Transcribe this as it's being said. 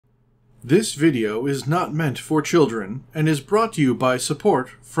This video is not meant for children and is brought to you by support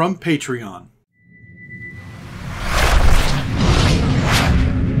from Patreon.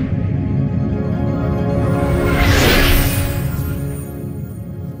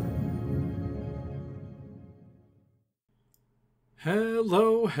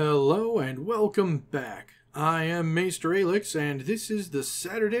 Hello, and welcome back. I am Maester Aelix, and this is the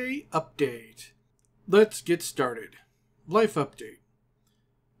Saturday Update. Let's get started. Life Update.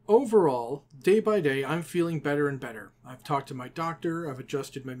 Overall, day by day, I'm feeling better and better. I've talked to my doctor, I've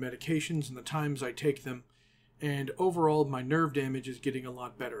adjusted my medications and the times I take them, and overall, my nerve damage is getting a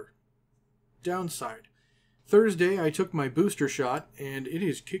lot better. Downside. Thursday, I took my booster shot, and it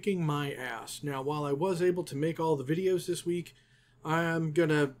is kicking my ass. Now, while I was able to make all the videos this week, I'm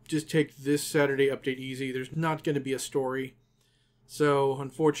gonna just take this Saturday update easy. There's not gonna be a story. So,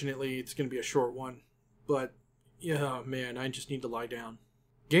 unfortunately, it's gonna be a short one. But, yeah, man, I just need to lie down.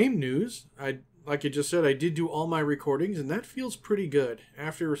 Game news. Like I just said, I did do all my recordings, and that feels pretty good.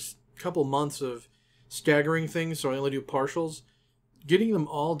 After a couple months of staggering things, so I only do partials, getting them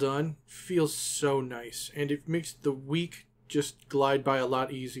all done feels so nice. And it makes the week just glide by a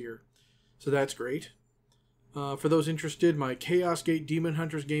lot easier. So that's great. For those interested, my Chaos Gate Demon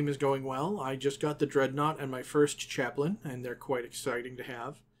Hunters game is going well. I just got the Dreadnought and my first Chaplain, and they're quite exciting to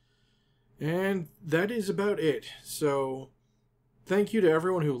have. And that is about it. So, thank you to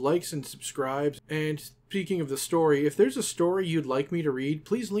everyone who likes and subscribes. And speaking of the story, if there's a story you'd like me to read,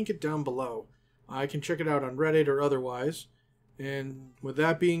 please link it down below. I can check it out on Reddit or otherwise. And with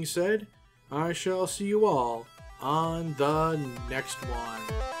that being said, I shall see you all on the next one.